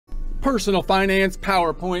Personal Finance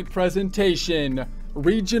PowerPoint Presentation.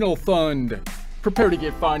 Regional Fund. Prepare to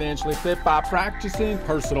get financially fit by practicing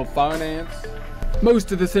personal finance.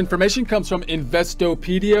 Most of this information comes from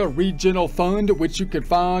Investopedia Regional Fund, which you can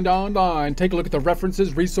find online. Take a look at the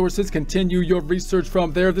references, resources, continue your research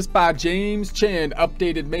from there. This by James Chen,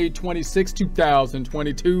 updated May 26,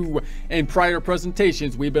 2022. In prior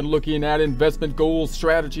presentations, we've been looking at investment goals,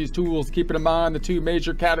 strategies, tools, keeping in mind the two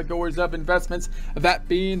major categories of investments, that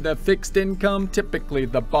being the fixed income, typically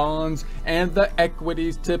the bonds, and the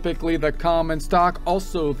equities, typically the common stock.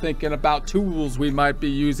 Also thinking about tools we might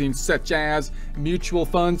be using, such as mutual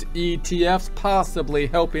funds, ETFs, possibly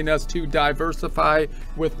helping us to diversify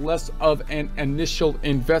with less of an initial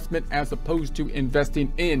investment as opposed to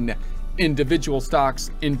investing in individual stocks,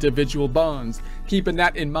 individual bonds. Keeping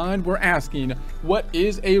that in mind, we're asking, what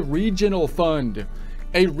is a regional fund?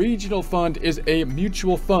 A regional fund is a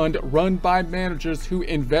mutual fund run by managers who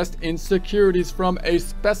invest in securities from a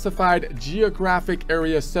specified geographic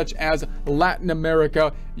area such as Latin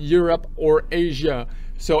America, Europe, or Asia.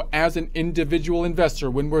 So as an individual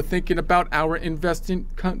investor, when we're thinking about our investing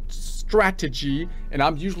strategy, and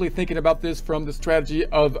I'm usually thinking about this from the strategy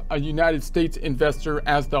of a United States investor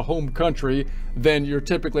as the home country, then you're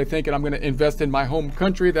typically thinking, I'm going to invest in my home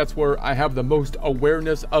country. That's where I have the most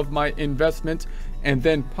awareness of my investment. And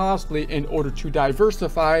then possibly in order to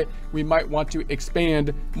diversify, we might want to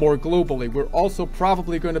expand more globally. We're also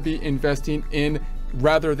probably going to be investing in,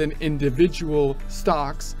 rather than individual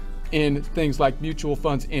stocks, in things like mutual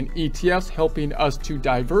funds and ETFs, helping us to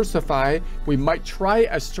diversify. We might try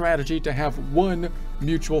a strategy to have one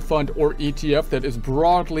mutual fund or ETF that is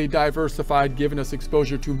broadly diversified, giving us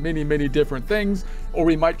exposure to many different things, or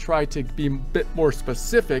we might try to be a bit more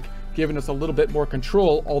specific, giving us a little bit more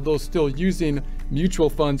control, although still using mutual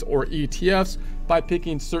funds or ETFs by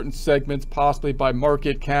picking certain segments, possibly by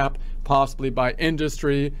market cap, possibly by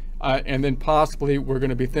industry, and then possibly we're going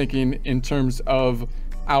to be thinking in terms of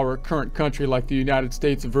our current country, like the United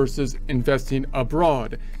States, versus investing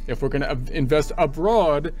abroad. If we're going to invest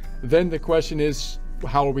abroad, then the question is,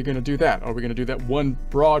 how are we going to do that? Are we going to do that one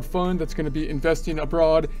broad fund that's going to be investing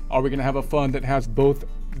abroad? Are we going to have a fund that has both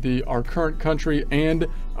our current country and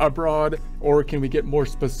abroad? Or can we get more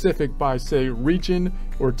specific by, say, region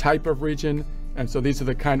or type of region? And so these are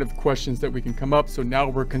the kind of questions that we can come up. So now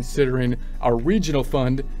we're considering our regional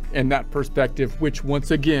fund in that perspective, which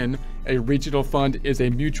once again, a regional fund is a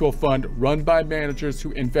mutual fund run by managers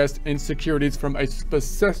who invest in securities from a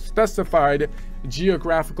specified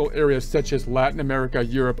geographical area such as Latin America,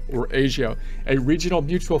 Europe, or Asia. A regional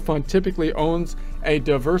mutual fund typically owns a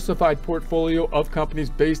diversified portfolio of companies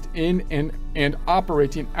based in and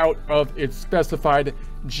operating out of its specified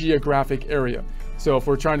geographic area. So if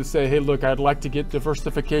we're trying to say, hey, look, I'd like to get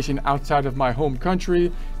diversification outside of my home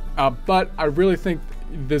country, but I really think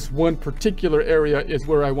this one particular area is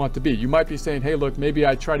where I want to be. You might be saying, hey, look, maybe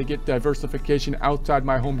I try to get diversification outside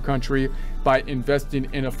my home country by investing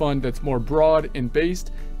in a fund that's more broad and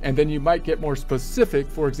based. And then you might get more specific.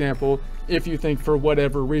 For example, if you think for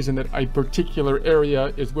whatever reason that a particular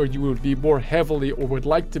area is where you would be more heavily or would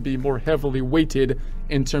like to be more heavily weighted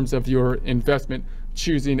in terms of your investment,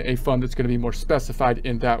 choosing a fund that's going to be more specified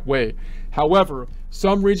in that way. However,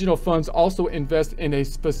 some regional funds also invest in a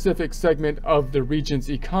specific segment of the region's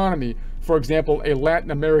economy. For example, a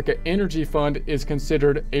Latin America energy fund is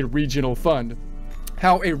considered a regional fund.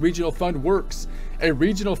 How a regional fund works. A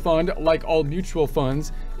regional fund, like all mutual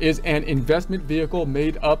funds, is an investment vehicle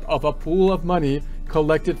made up of a pool of money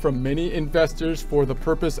collected from many investors for the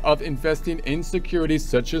purpose of investing in securities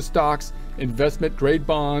such as stocks, investment grade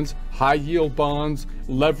bonds, high yield bonds,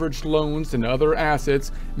 leveraged loans, and other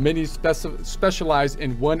assets. Many specialize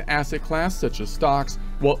in one asset class such as stocks,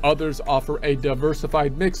 while others offer a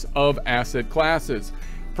diversified mix of asset classes.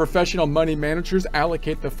 Professional money managers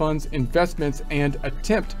allocate the fund's investments and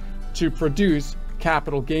attempt to produce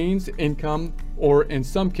capital gains, income, or in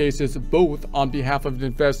some cases both, on behalf of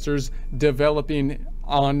investors developing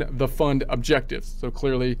on the fund objectives. So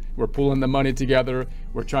clearly we're pooling the money together,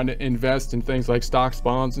 we're trying to invest in things like stocks,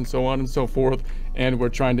 bonds, and so on and so forth, and we're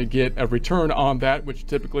trying to get a return on that, which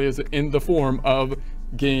typically is in the form of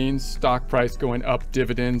gains, stock price going up,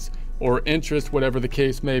 dividends, or interest, whatever the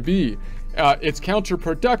case may be. It's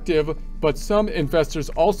counterproductive, but some investors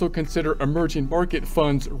also consider emerging market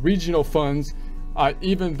funds regional funds,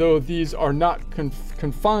 even though these are not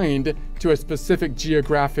confined to a specific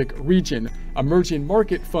geographic region. Emerging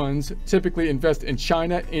market funds typically invest in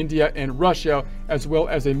China, India, and Russia, as well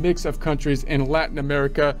as a mix of countries in Latin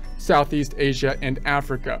America, Southeast Asia, and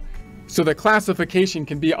Africa. So the classification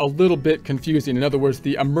can be a little bit confusing. In other words,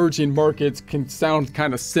 the emerging markets can sound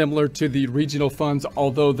kind of similar to the regional funds,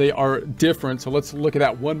 although they are different. So let's look at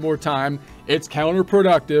that one more time. It's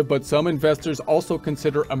counterproductive, but some investors also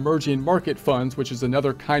consider emerging market funds, which is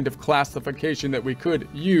another kind of classification that we could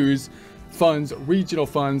use, funds, regional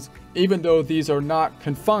funds, even though these are not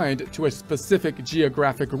confined to a specific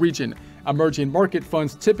geographic region. Emerging market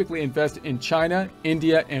funds typically invest in China,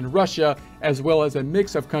 India, and Russia, as well as a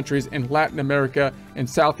mix of countries in Latin America and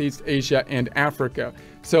Southeast Asia and Africa.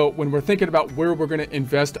 So when we're thinking about where we're going to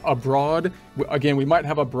invest abroad, again, we might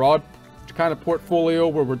have a broad kind of portfolio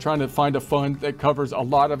where we're trying to find a fund that covers a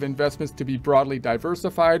lot of investments to be broadly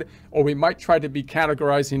diversified, or we might try to be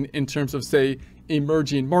categorizing in terms of, say,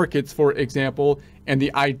 emerging markets, for example, and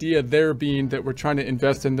the idea there being that we're trying to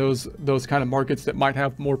invest in those kind of markets that might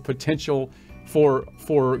have more potential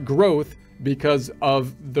for growth because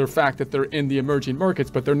of the fact that they're in the emerging markets,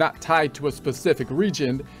 but they're not tied to a specific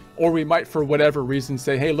region. Or we might, for whatever reason,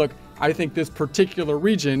 say, hey, look, I think this particular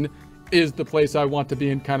region is the place I want to be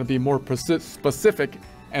and kind of be more specific,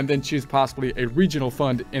 and then choose possibly a regional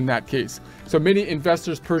fund in that case. So many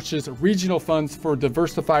investors purchase regional funds for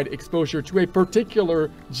diversified exposure to a particular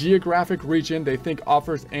geographic region they think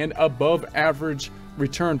offers an above average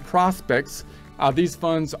return prospects. These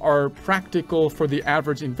funds are practical for the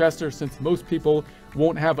average investor since most people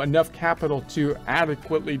won't have enough capital to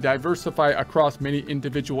adequately diversify across many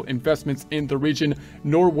individual investments in the region,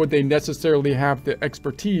 nor would they necessarily have the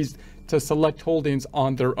expertise to select holdings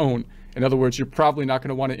on their own. In other words, you're probably not going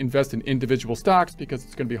to want to invest in individual stocks because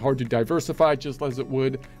it's going to be hard to diversify, just as it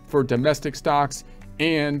would for domestic stocks.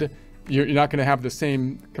 And you're not going to have the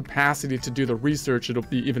same capacity to do the research. It'll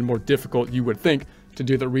be even more difficult, you would think, to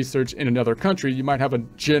do the research in another country. You might have a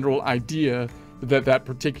general idea that that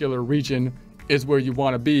particular region is where you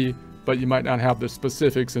want to be, but you might not have the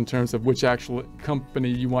specifics in terms of which actual company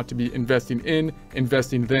you want to be investing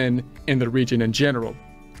then in the region in general.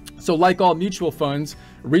 So like all mutual funds,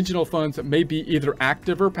 regional funds may be either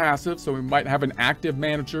active or passive. So we might have an active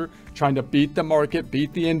manager trying to beat the market,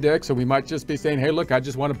 beat the index. So we might just be saying, hey, look, I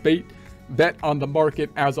just want to bet on the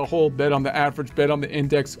market as a whole, bet on the average, bet on the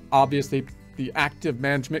index. Obviously, the active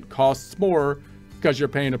management costs more because you're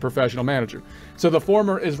paying a professional manager. So the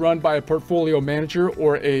former is run by a portfolio manager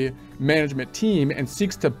or a management team and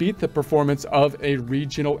seeks to beat the performance of a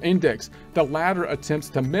regional index. The latter attempts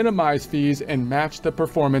to minimize fees and match the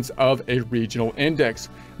performance of a regional index.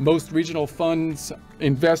 Most regional funds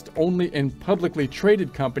invest only in publicly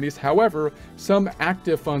traded companies. However, some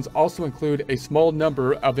active funds also include a small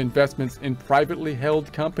number of investments in privately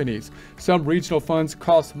held companies. Some regional funds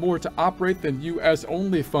cost more to operate than US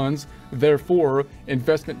only funds. Therefore,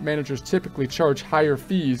 investment managers typically charge higher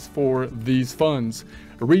fees for these funds.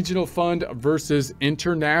 Regional fund versus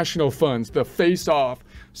international funds, the face-off.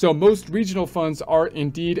 So most regional funds are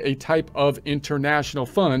indeed a type of international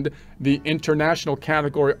fund. The international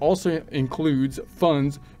category also includes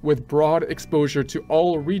funds with broad exposure to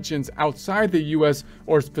all regions outside the US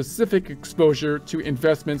or specific exposure to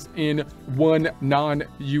investments in one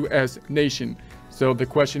non-US nation. So the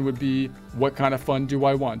question would be, what kind of fund do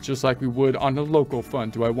I want? Just like we would on a local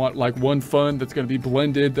fund. Do I want like one fund that's going to be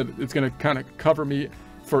blended, that it's going to kind of cover me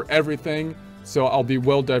for everything? So I'll be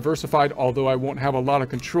well diversified, although I won't have a lot of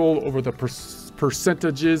control over the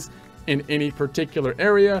percentages in any particular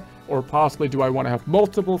area. Or possibly, do I want to have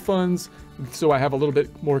multiple funds so I have a little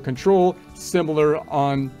bit more control? Similar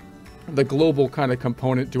on the global kind of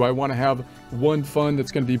component. Do I want to have one fund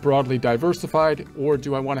that's going to be broadly diversified, or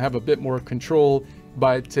do I want to have a bit more control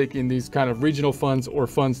by taking these kind of regional funds or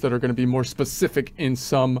funds that are going to be more specific in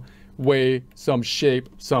some way, some shape,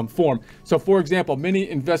 some form? So for example, many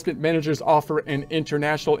investment managers offer an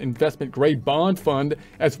international investment grade bond fund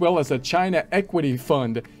as well as a China equity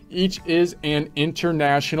fund. Each is an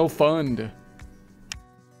international fund.